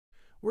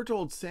We're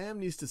told Sam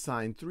needs to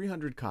sign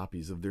 300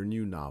 copies of their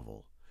new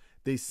novel.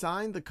 They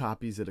sign the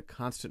copies at a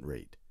constant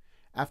rate.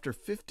 After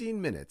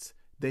 15 minutes,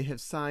 they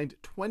have signed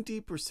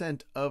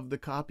 20% of the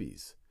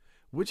copies.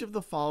 Which of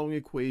the following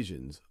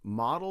equations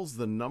models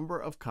the number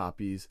of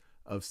copies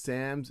of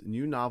Sam's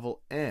new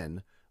novel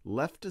N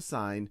left to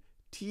sign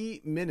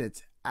t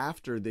minutes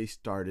after they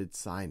started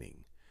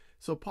signing?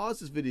 So pause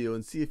this video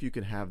and see if you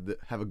can have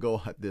a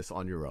go at this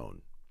on your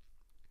own.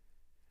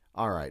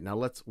 All right, now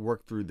let's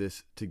work through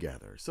this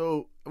together.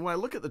 So when I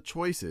look at the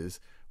choices,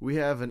 we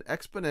have an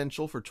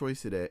exponential for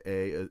choice A,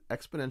 an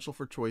exponential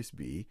for choice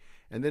B,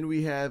 and then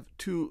we have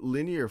two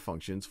linear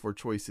functions for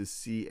choices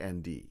C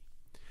and D.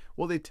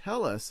 Well, they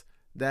tell us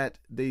that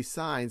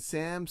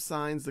Sam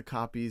signs the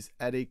copies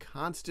at a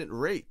constant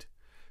rate.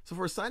 So if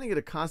we're signing at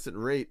a constant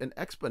rate, an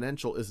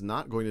exponential is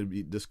not going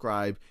to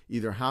describe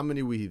either how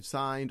many we've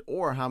signed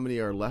or how many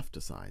are left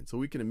to sign. So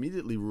we can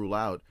immediately rule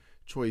out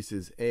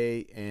choices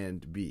A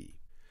and B.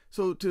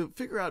 So to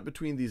figure out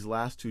between these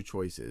last two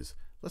choices,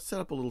 let's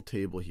set up a little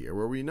table here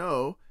where we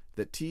know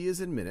that t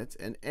is in minutes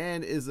and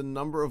n is the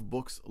number of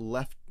books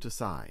left to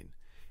sign.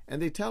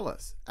 And they tell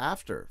us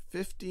after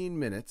 15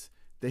 minutes,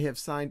 they have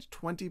signed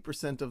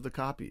 20% of the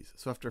copies.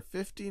 So after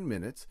 15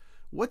 minutes,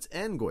 what's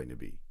n going to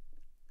be?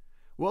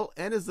 Well,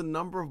 n is the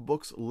number of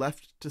books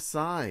left to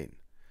sign.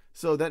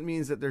 So that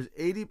means that there's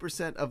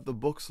 80% of the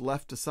books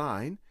left to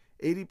sign.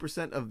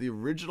 80% of the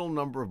original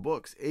number of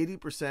books,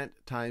 80%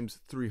 times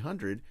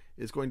 300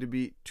 is going to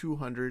be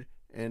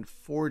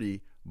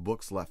 240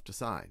 books left to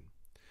sign.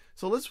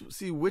 So let's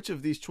see which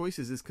of these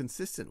choices is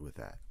consistent with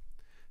that.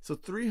 So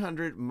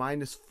 300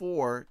 minus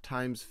 4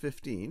 times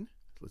 15,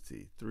 let's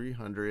see,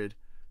 300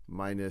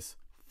 minus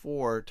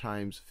 4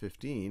 times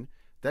 15,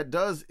 that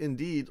does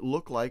indeed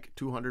look like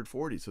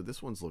 240. So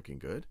this one's looking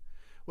good.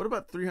 What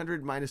about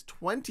 300 minus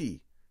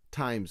 20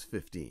 times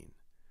 15?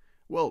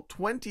 Well,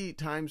 20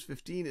 times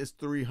 15 is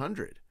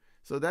 300.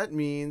 So that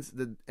means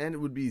that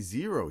n would be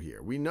 0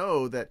 here. We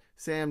know that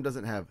Sam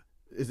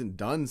isn't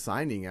done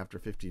signing after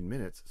 15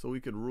 minutes, so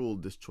we could rule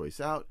this choice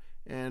out,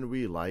 and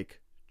we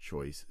like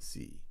choice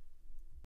C.